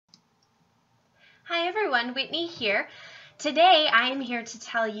Hi everyone, Whitney here. Today I am here to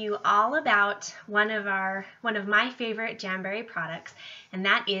tell you all about one of my favorite Jamberry products, and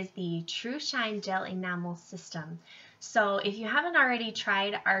that is the TruShine Gel Enamel System. So if you haven't already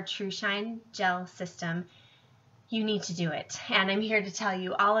tried our TruShine Gel System, you need to do it. And I'm here to tell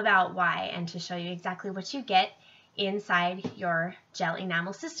you all about why and to show you exactly what you get inside your gel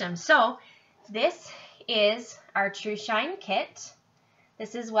enamel system. So this is our TruShine kit.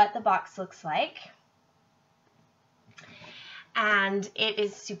 This is what the box looks like. And it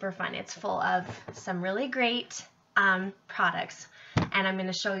is super fun. It's full of some really great products, and I'm going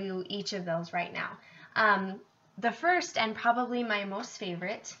to show you each of those right now. The first, and probably my most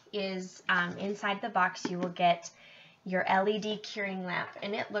favorite, is inside the box you will get your LED curing lamp,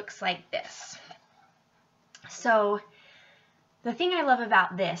 and it looks like this. So the thing I love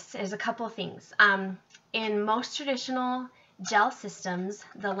about this is a couple things. In most traditional gel systems,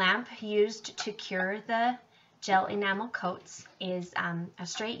 the lamp used to cure the gel enamel coats is a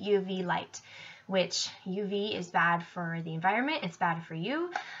straight UV light, which UV is bad for the environment, it's bad for you.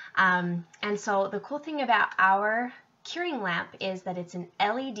 And so the cool thing about our curing lamp is that it's an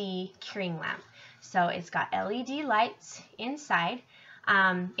LED curing lamp. So it's got LED lights inside.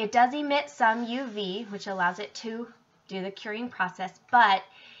 It does emit some UV, which allows it to do the curing process, but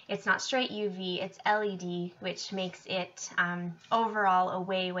it's not straight UV, it's LED, which makes it overall a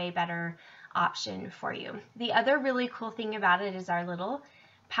way better option for you. The other really cool thing about it is our little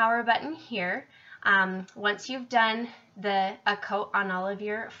power button here. Once you've done a coat on all of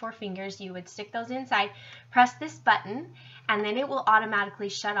your 4 fingers, you would stick those inside, press this button, and then it will automatically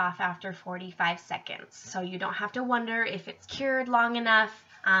shut off after 45 seconds. So you don't have to wonder if it's cured long enough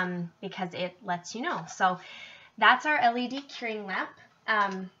because it lets you know. So that's our LED curing lamp.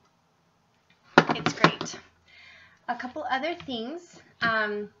 It's great. A couple other things.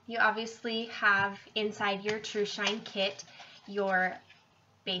 You obviously have inside your TruShine kit your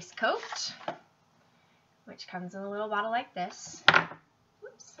base coat, which comes in a little bottle like this.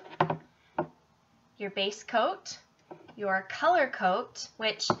 Whoops. Your base coat, your color coat,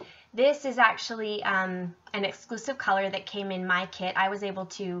 which this is actually an exclusive color that came in my kit. I was able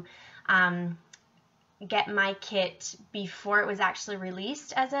to get my kit before it was actually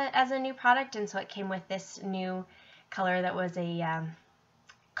released as a new product, and so it came with this new color that was a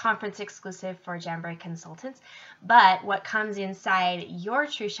conference exclusive for Jamberry consultants. But what comes inside your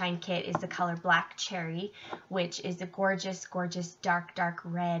TruShine kit is the color Black Cherry, which is a gorgeous dark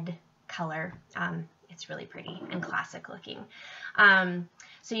red color. It's really pretty and classic looking.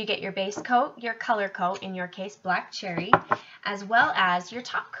 So you get your base coat, your color coat, in your case Black Cherry, as well as your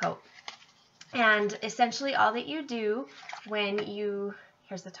top coat. And essentially all that you do when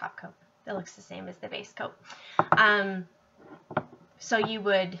here's the top coat. It looks the same as the base coat. So you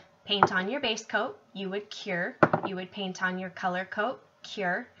would paint on your base coat, you would cure, you would paint on your color coat,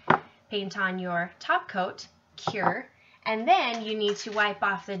 cure, paint on your top coat, cure, and then you need to wipe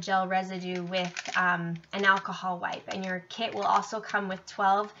off the gel residue with an alcohol wipe. And your kit will also come with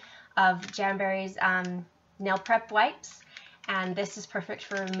 12 of Jamberry's nail prep wipes, and this is perfect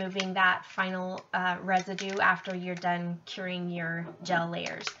for removing that final residue after you're done curing your gel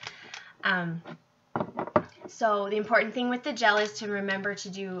layers. So the important thing with the gel is to remember to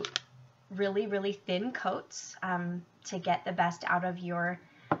do really thin coats to get the best out of your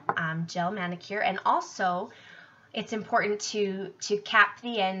gel manicure. And also it's important to cap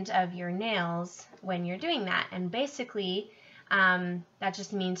the end of your nails when you're doing that. And basically that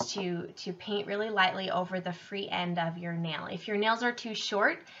just means to paint really lightly over the free end of your nail. If your nails are too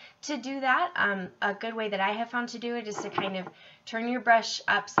short to do that, a good way that I have found to do it is to kind of turn your brush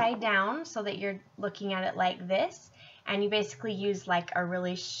upside down so that you're looking at it like this, and you basically use like a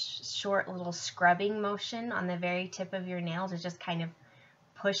really short little scrubbing motion on the very tip of your nail to just kind of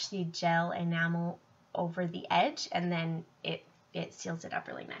push the gel enamel over the edge, and then it seals it up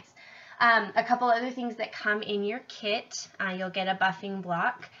really nice. A couple other things that come in your kit, you'll get a buffing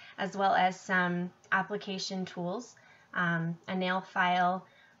block as well as some application tools, a nail file,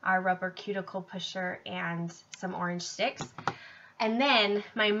 our rubber cuticle pusher, and some orange sticks. And then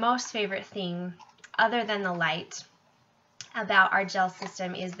my most favorite thing, other than the light, about our gel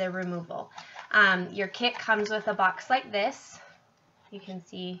system is the removal. Your kit comes with a box like this. You can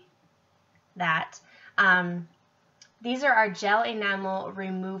see that. These are our gel enamel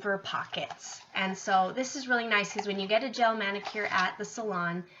remover pockets. And so this is really nice because when you get a gel manicure at the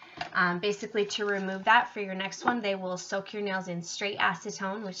salon, basically to remove that for your next one, they will soak your nails in straight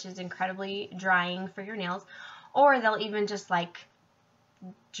acetone, which is incredibly drying for your nails, or they'll even just like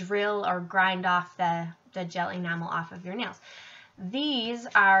drill or grind off the gel enamel off of your nails. These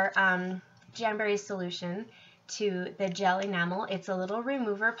are Jamberry solution to the gel enamel. It's a little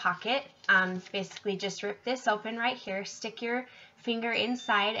remover pocket. Basically just rip this open right here, stick your finger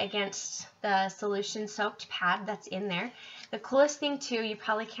inside against the solution soaked pad that's in there. The coolest thing too, you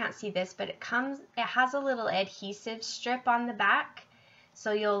probably can't see this, but it has a little adhesive strip on the back.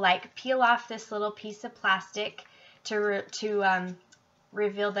 So you'll like peel off this little piece of plastic to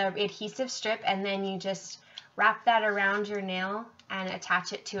reveal the adhesive strip, and then you just wrap that around your nail and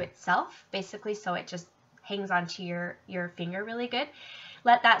attach it to itself, basically, so it just hangs onto your finger really good.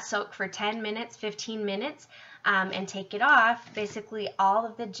 Let that soak for 10 minutes, 15 minutes, and take it off. Basically, all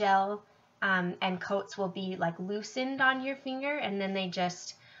of the gel and coats will be like loosened on your finger, and then they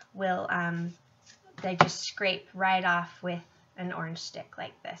just will, they just scrape right off with an orange stick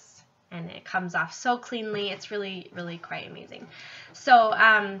like this. And it comes off so cleanly. It's really, really quite amazing. So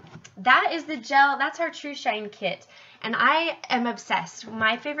that is the gel. That's our TruShine kit. And I am obsessed.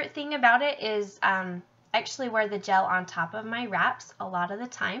 My favorite thing about it is actually wear the gel on top of my wraps a lot of the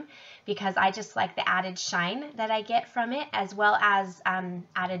time, because I just like the added shine that I get from it, as well as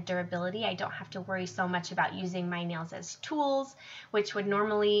added durability. I don't have to worry so much about using my nails as tools, which would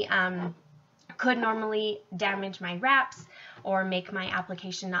normally could normally damage my wraps or make my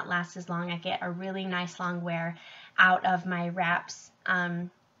application not last as long. I get a really nice long wear out of my wraps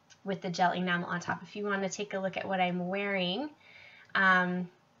with the gel enamel on top. If you want to take a look at what I'm wearing,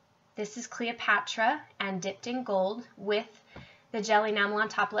 this is Cleopatra and dipped in gold with the gel enamel on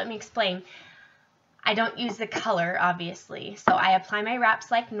top. Let me explain. I don't use the color, obviously, so I apply my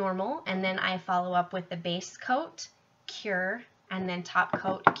wraps like normal, and then I follow up with the base coat, cure, and then top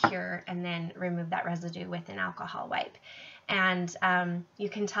coat, cure, and then remove that residue with an alcohol wipe. And you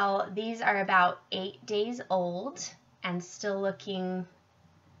can tell these are about 8 days old and still looking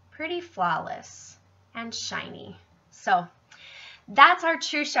pretty flawless and shiny. So that's our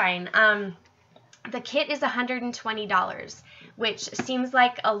TruShine. The kit is $120, which seems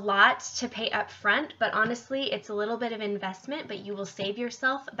like a lot to pay up front, but honestly, it's a little bit of investment, but you will save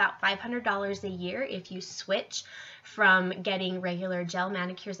yourself about $500 a year if you switch from getting regular gel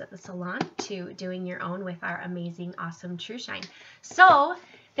manicures at the salon to doing your own with our amazing, awesome TruShine. So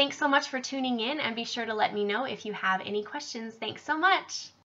thanks so much for tuning in, and be sure to let me know if you have any questions. Thanks so much.